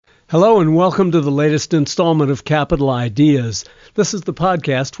Hello and welcome to the latest installment of Capital Ideas. This is the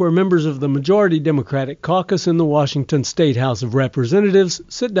podcast where members of the majority Democratic caucus in the Washington State House of Representatives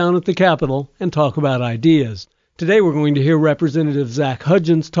sit down at the Capitol and talk about ideas. Today we're going to hear Representative Zack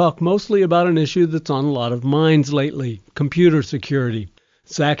Hudgins talk mostly about an issue that's on a lot of minds lately, computer security.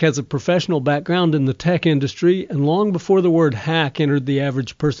 Zack has a professional background in the tech industry, and long before the word hack entered the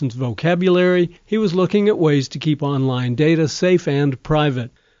average person's vocabulary, he was looking at ways to keep online data safe and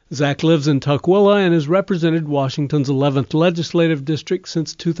private. Zack lives in Tukwila and has represented Washington's 11th Legislative District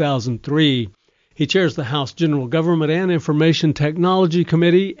since 2003. He chairs the House General Government and Information Technology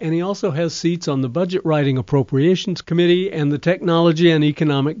Committee, and he also has seats on the Budget Writing Appropriations Committee and the Technology and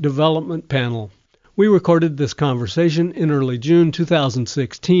Economic Development Panel. We recorded this conversation in early June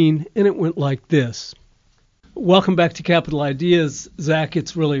 2016, and it went like this. Welcome back to Capital Ideas. Zack,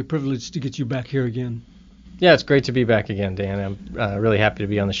 it's really a privilege to get you back here again. Yeah, it's great to be back again, Dan. I'm really happy to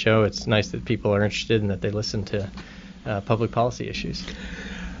be on the show. It's nice that people are interested and that they listen to public policy issues.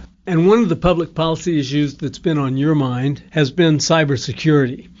 And one of the public policy issues that's been on your mind has been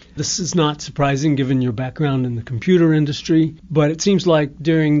cybersecurity. This is not surprising given your background in the computer industry, but it seems like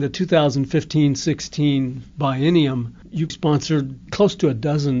during the 2015-16 biennium, you sponsored close to a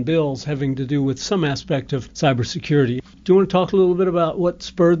dozen bills having to do with some aspect of cybersecurity. Do you want to talk a little bit about what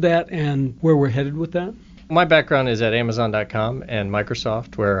spurred that and where we're headed with that? My background is at Amazon.com and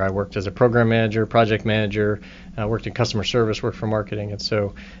Microsoft, where I worked as a program manager, project manager, worked in customer service, worked for marketing. And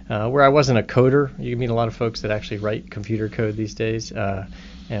so where I wasn't a coder, you meet a lot of folks that actually write computer code these days.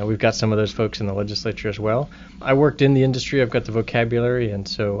 And we've got some of those folks in the legislature as well. I worked in the industry. I've got the vocabulary, and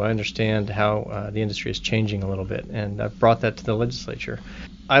so I understand how the industry is changing a little bit. And I've brought that to the legislature.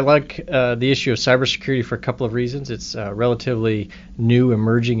 I like the issue of cybersecurity for a couple of reasons. It's a relatively new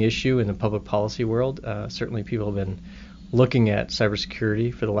emerging issue in the public policy world. Certainly people have been looking at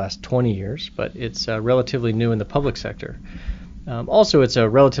cybersecurity for the last 20 years, but it's relatively new in the public sector. Also, it's a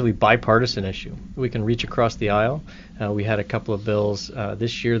relatively bipartisan issue. We can reach across the aisle. We had a couple of bills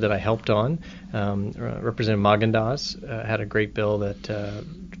this year that I helped on. Representative Magendas had a great bill that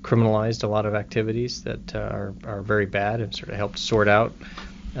criminalized a lot of activities that are very bad and sort of helped sort out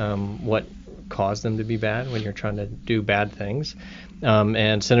what caused them to be bad when you're trying to do bad things.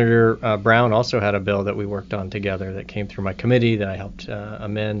 And Senator Brown also had a bill that we worked on together that came through my committee that I helped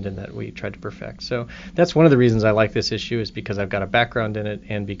amend and that we tried to perfect. So that's one of the reasons I like this issue, is because I've got a background in it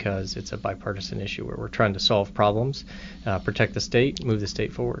and because it's a bipartisan issue where we're trying to solve problems, protect the state, move the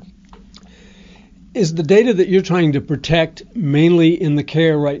state forward. Is the data that you're trying to protect mainly in the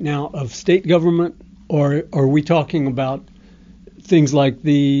care right now of state government, or are we talking about things like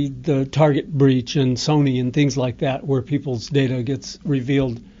the Target breach and Sony and things like that, where people's data gets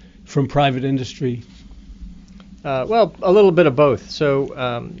revealed from private industry? Well, a little bit of both.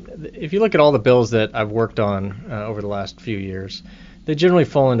 So if you look at all the bills that I've worked on over the last few years, they generally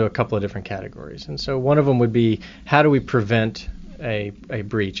fall into a couple of different categories. And so one of them would be, how do we prevent a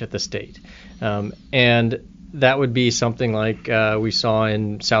breach at the state? And that would be something like we saw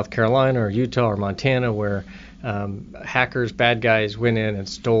in South Carolina or Utah or Montana, where hackers, bad guys, went in and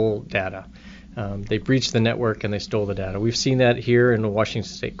stole data. They breached the network and they stole the data. We've seen that here in the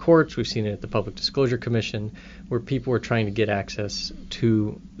Washington State courts. We've seen it at the Public Disclosure Commission, where people were trying to get access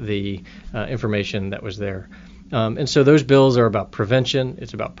to the information that was there. And so those bills are about prevention.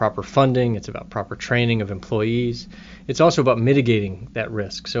 It's about proper funding. It's about proper training of employees. It's also about mitigating that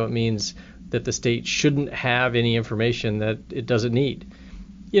risk. So it means that the state shouldn't have any information that it doesn't need.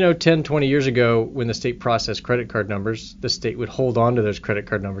 10, 20 years ago, when the state processed credit card numbers, the state would hold on to those credit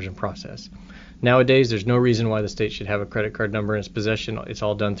card numbers in process. Nowadays, there's no reason why the state should have a credit card number in its possession. It's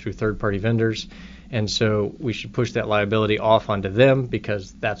all done through third-party vendors. And so we should push that liability off onto them,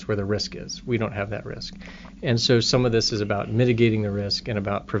 because that's where the risk is. We don't have that risk. And so some of this is about mitigating the risk and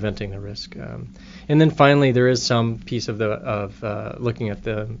about preventing the risk. And then finally, there is some piece of looking at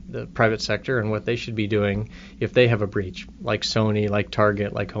the private sector and what they should be doing if they have a breach, like Sony, like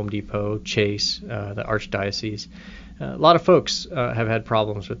Target, like Home Depot, Chase, the Archdiocese. A lot of folks have had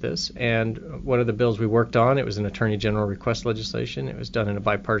problems with this, and one of the bills we worked on, it was an Attorney General request legislation, it was done in a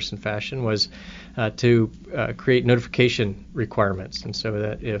bipartisan fashion, was to create notification requirements, and so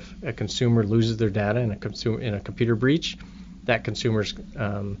that if a consumer loses their data in a computer breach, that consumers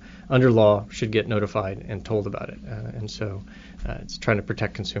under law should get notified and told about it, and so it's trying to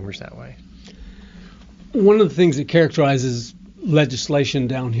protect consumers that way. One of the things that characterizes legislation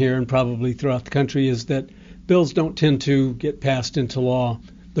down here and probably throughout the country is that bills don't tend to get passed into law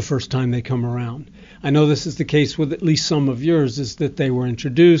the first time they come around. I know this is the case with at least some of yours, is that they were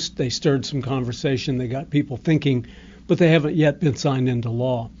introduced, they stirred some conversation, they got people thinking, but they haven't yet been signed into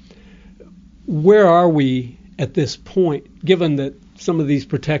law. Where are we at this point, given that some of these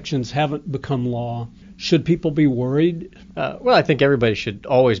protections haven't become law? Should people be worried? Well, I think everybody should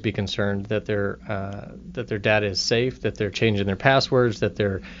always be concerned that their data is safe, that they're changing their passwords, that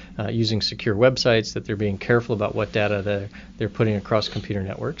they're using secure websites, that they're being careful about what data they're putting across computer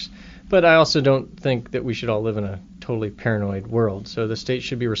networks. But I also don't think that we should all live in a totally paranoid world. So the state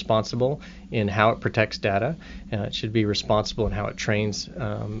should be responsible in how it protects data. It should be responsible in how it trains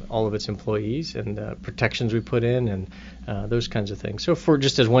all of its employees and the protections we put in and those kinds of things. So for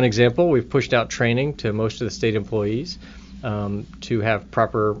just as one example, we've pushed out training to most of the state employees to have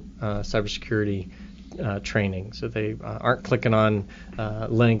proper cybersecurity training, so they aren't clicking on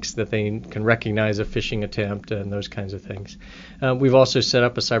links, that they can recognize a phishing attempt and those kinds of things. We've also set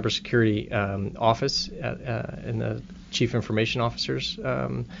up a cybersecurity office in the Chief Information Officer's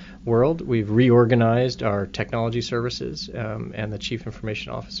world. We've reorganized our technology services and the Chief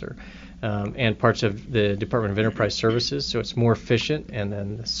Information Officer and parts of the Department of Enterprise Services, so it's more efficient, and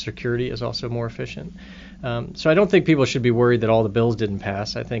then the security is also more efficient. So I don't think people should be worried that all the bills didn't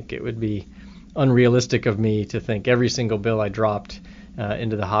pass. I think it would be unrealistic of me to think every single bill I dropped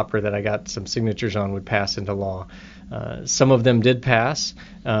into the hopper that I got some signatures on would pass into law. Some of them did pass,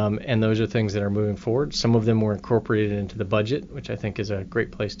 and those are things that are moving forward. Some of them were incorporated into the budget, which I think is a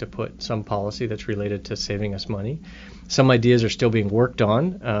great place to put some policy that's related to saving us money. Some ideas are still being worked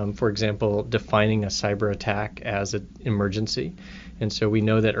on, for example, defining a cyber attack as an emergency. And so we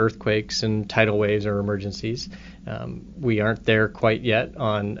know that earthquakes and tidal waves are emergencies. We aren't there quite yet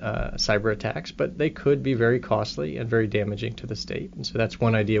on cyber attacks, but they could be very costly and very damaging to the state. And so that's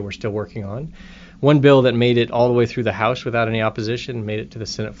one idea we're still working on. One bill that made it all the way through the House without any opposition, made it to the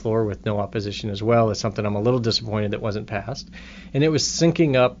Senate floor with no opposition as well, is something I'm a little disappointed that wasn't passed. And it was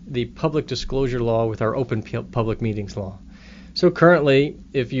syncing up the public disclosure law with our open public meetings law. So currently,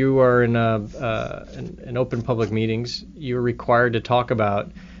 if you are in open public meetings, you're required to talk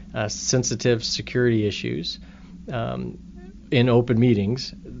about sensitive security issues in open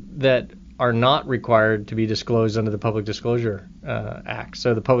meetings that are not required to be disclosed under the Public Disclosure Act.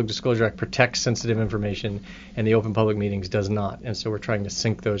 So the Public Disclosure Act protects sensitive information, and the Open Public Meetings does not. And so we're trying to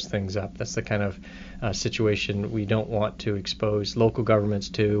sync those things up. That's the kind of situation we don't want to expose local governments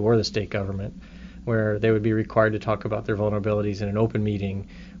to, or the state government, where they would be required to talk about their vulnerabilities in an open meeting,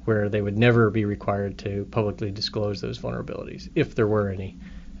 where they would never be required to publicly disclose those vulnerabilities, if there were any.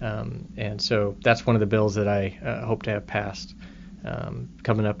 And so that's one of the bills that I hope to have passed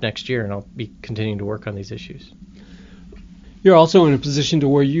coming up next year, and I'll be continuing to work on these issues. You're also in a position to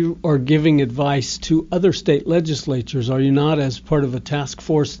where you are giving advice to other state legislatures, are you not, as part of a task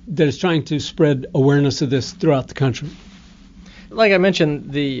force that is trying to spread awareness of this throughout the country? Like I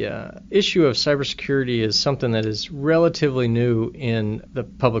mentioned, the issue of cybersecurity is something that is relatively new in the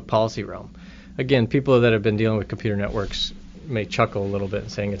public policy realm. Again, people that have been dealing with computer networks may chuckle a little bit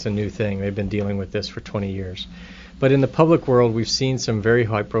saying it's a new thing. They've been dealing with this for 20 years. But in the public world, we've seen some very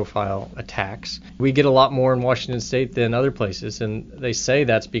high-profile attacks. We get a lot more in Washington State than other places, and they say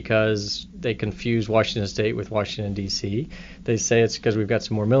that's because they confuse Washington State with Washington, D.C. They say it's because we've got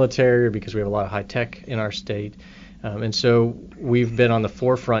some more military, or because we have a lot of high tech in our state. And so we've been on the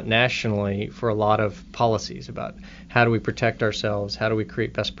forefront nationally for a lot of policies about how do we protect ourselves, how do we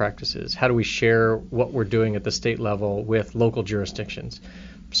create best practices, how do we share what we're doing at the state level with local jurisdictions.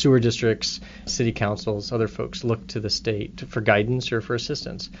 Sewer districts, city councils, other folks look to the state for guidance or for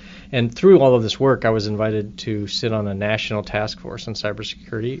assistance. And through all of this work, I was invited to sit on a national task force on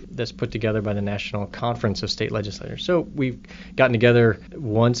cybersecurity that's put together by the National Conference of State Legislators. So we've gotten together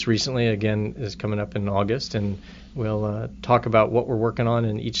once recently, again, is coming up in August, and we'll talk about what we're working on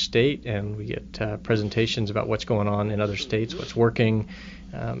in each state, and we get presentations about what's going on in other states, what's working.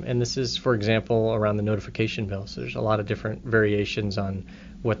 And this is, for example, around the notification bill. So there's a lot of different variations on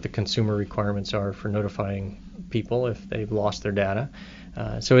what the consumer requirements are for notifying people if they've lost their data.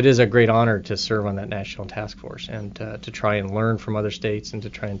 So it is a great honor to serve on that national task force and to try and learn from other states and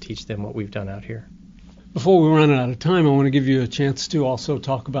to try and teach them what we've done out here. Before we run out of time, I want to give you a chance to also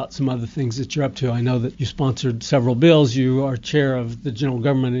talk about some other things that you're up to. I know that you sponsored several bills. You are chair of the General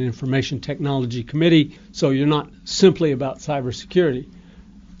Government and Information Technology Committee, so you're not simply about cybersecurity.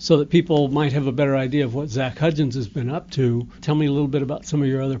 So that people might have a better idea of what Zack Hudgins has been up to, tell me a little bit about some of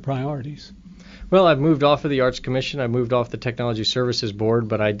your other priorities. Well, I've moved off of the Arts Commission. I moved off the Technology Services Board,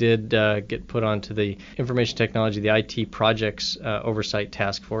 but I did get put onto the Information Technology, the IT Projects Oversight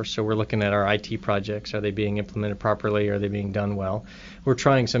Task Force. So we're looking at our IT projects. Are they being implemented properly? Are they being done well? We're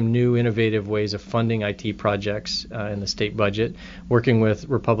trying some new innovative ways of funding IT projects in the state budget, working with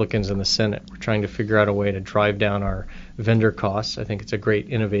Republicans in the Senate. We're trying to figure out a way to drive down our vendor costs. I think it's a great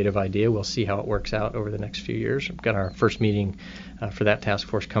innovative idea. We'll see how it works out over the next few years. We've got our first meeting for that task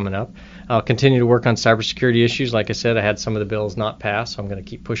force coming up. I'll continue to work on cybersecurity issues. Like I said, I had some of the bills not pass, so I'm going to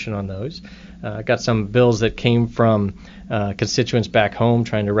keep pushing on those. I got some bills that came from constituents back home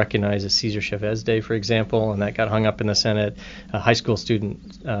trying to recognize a Cesar Chavez Day, for example, and that got hung up in the Senate. A high school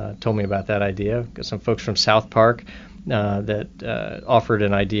student told me about that idea. Got some folks from South Park that offered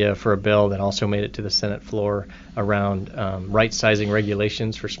an idea for a bill that also made it to the Senate floor around right-sizing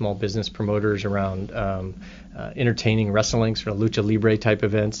regulations for small business promoters around entertaining wrestling, sort of lucha libre type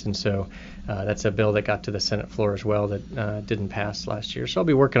events. And so that's a bill that got to the Senate floor as well that didn't pass last year. So I'll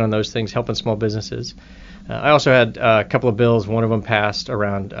be working on those things, helping small businesses. I also had a couple of bills. One of them passed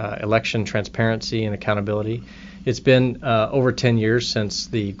around election transparency and accountability. It's been over 10 years since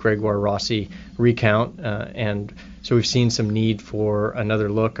the Gregoire Rossi recount, and so we've seen some need for another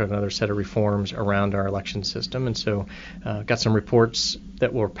look, another set of reforms around our election system. And so got some reports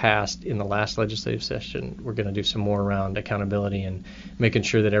that were passed in the last legislative session. We're going to do some more around accountability and making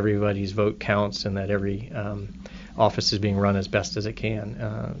sure that everybody's vote counts and that every office is being run as best as it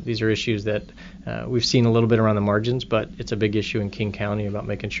can. These are issues that we've seen a little bit around the margins, but it's a big issue in King County about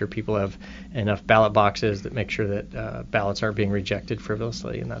making sure people have enough ballot boxes that make sure that ballots aren't being rejected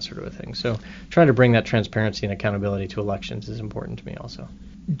frivolously and that sort of a thing. So trying to bring that transparency and accountability to elections is important to me also.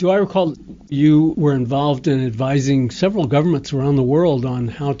 Do I recall you were involved in advising several governments around the world on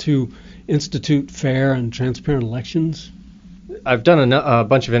how to institute fair and transparent elections? I've done a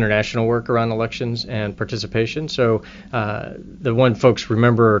bunch of international work around elections and participation. So the one folks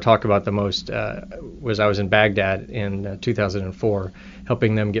remember or talk about the most was I was in Baghdad in 2004,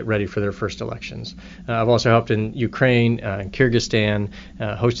 helping them get ready for their first elections. I've also helped in Ukraine and Kyrgyzstan,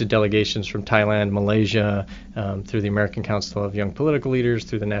 hosted delegations from Thailand, Malaysia, through the American Council of Young Political Leaders,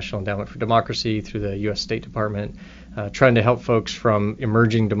 through the National Endowment for Democracy, through the U.S. State Department, trying to help folks from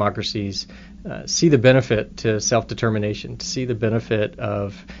emerging democracies see the benefit to self-determination, to see the benefit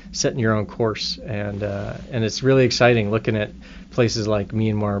of setting your own course. And it's really exciting looking at places like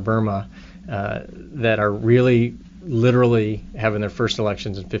Myanmar, Burma, that are really literally having their first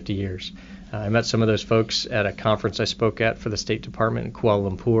elections in 50 years. I met some of those folks at a conference I spoke at for the State Department in Kuala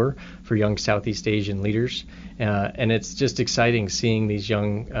Lumpur for young Southeast Asian leaders. And it's just exciting seeing these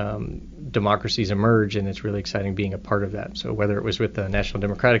young democracies emerge, and it's really exciting being a part of that. So whether it was with the National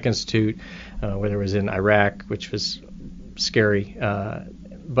Democratic Institute, whether it was in Iraq, which was scary,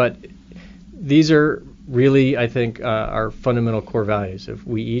 but these are really, I think, our fundamental core values. If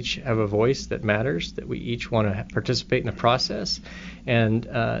we each have a voice that matters, that we each want to participate in the process, and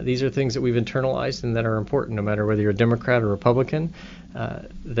these are things that we've internalized and that are important, no matter whether you're a Democrat or Republican.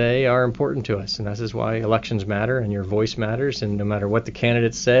 They are important to us, and this is why elections matter and your voice matters. And no matter what the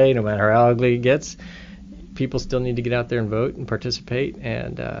candidates say, no matter how ugly it gets, people still need to get out there and vote and participate,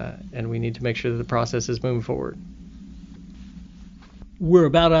 and we need to make sure that the process is moving forward. We're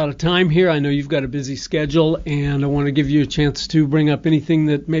about out of time here. I know you've got a busy schedule, and I want to give you a chance to bring up anything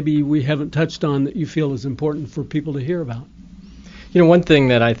that maybe we haven't touched on that you feel is important for people to hear about. You know, one thing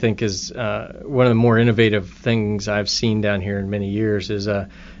that I think is one of the more innovative things I've seen down here in many years is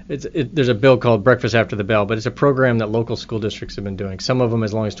there's a bill called Breakfast After the Bell, but it's a program that local school districts have been doing, some of them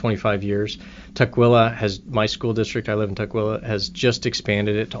as long as 25 years. Tukwila has, my school district, I live in Tukwila, has just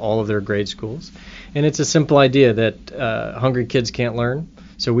expanded it to all of their grade schools. And it's a simple idea that hungry kids can't learn,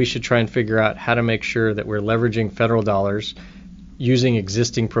 so we should try and figure out how to make sure that we're leveraging federal dollars, using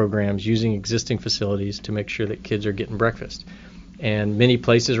existing programs, using existing facilities to make sure that kids are getting breakfast. And many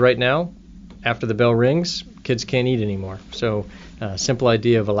places right now, after the bell rings, kids can't eat anymore. So simple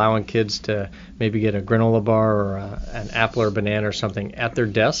idea of allowing kids to maybe get a granola bar or an apple or a banana or something at their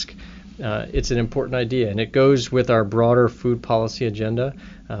desk. It's an important idea, and it goes with our broader food policy agenda,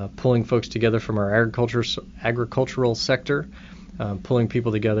 pulling folks together from our agricultural sector, pulling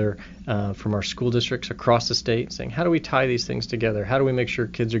people together from our school districts across the state, saying, how do we tie these things together? How do we make sure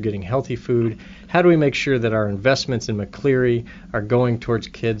kids are getting healthy food? How do we make sure that our investments in McCleary are going towards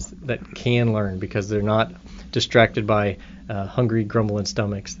kids that can learn because they're not distracted by hungry, grumbling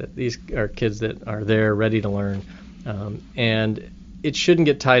stomachs, that these are kids that are there ready to learn. And it shouldn't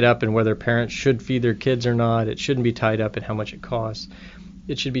get tied up in whether parents should feed their kids or not. It shouldn't be tied up in how much it costs.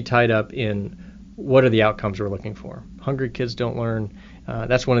 It should be tied up in what are the outcomes we're looking for. Hungry kids don't learn.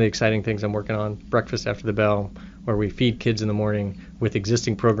 That's one of the exciting things I'm working on, Breakfast After the Bell, where we feed kids in the morning with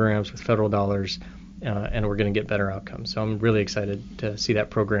existing programs, with federal dollars, and we're going to get better outcomes. So I'm really excited to see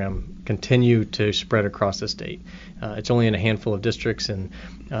that program continue to spread across the state. It's only in a handful of districts in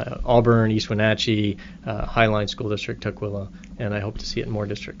Auburn, East Wenatchee, Highline School District, Tukwila, and I hope to see it in more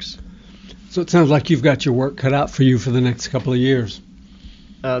districts. So it sounds like you've got your work cut out for you for the next couple of years.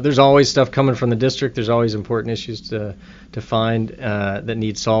 There's always stuff coming from the district. There's always important issues to find that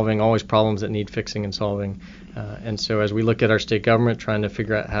need solving, always problems that need fixing and solving. And so as we look at our state government, trying to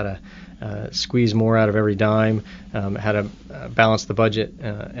figure out how to squeeze more out of every dime, how to balance the budget,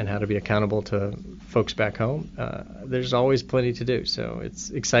 and how to be accountable to folks back home, there's always plenty to do. So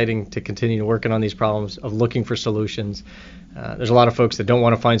it's exciting to continue working on these problems of looking for solutions. There's a lot of folks that don't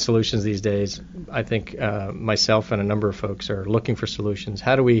want to find solutions these days. I think myself and a number of folks are looking for solutions.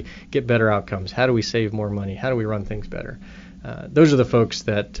 How do we get better outcomes? How do we save more money? How do we run things better? Those are the folks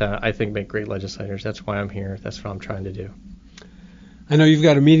that I think make great legislators. That's why I'm here. That's what I'm trying to do. I know you've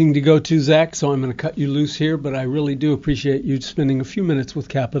got a meeting to go to, Zach, so I'm going to cut you loose here, but I really do appreciate you spending a few minutes with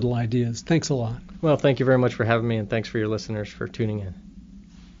Capital Ideas. Thanks a lot. Well, thank you very much for having me, and thanks for your listeners for tuning in.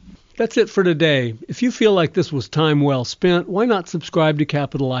 That's it for today. If you feel like this was time well spent, why not subscribe to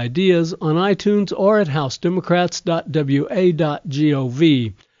Capital Ideas on iTunes or at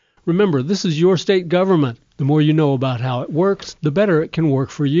housedemocrats.wa.gov. Remember, this is your state government. The more you know about how it works, the better it can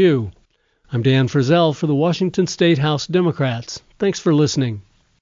work for you. I'm Dan Frizzell for the Washington State House Democrats. Thanks for listening.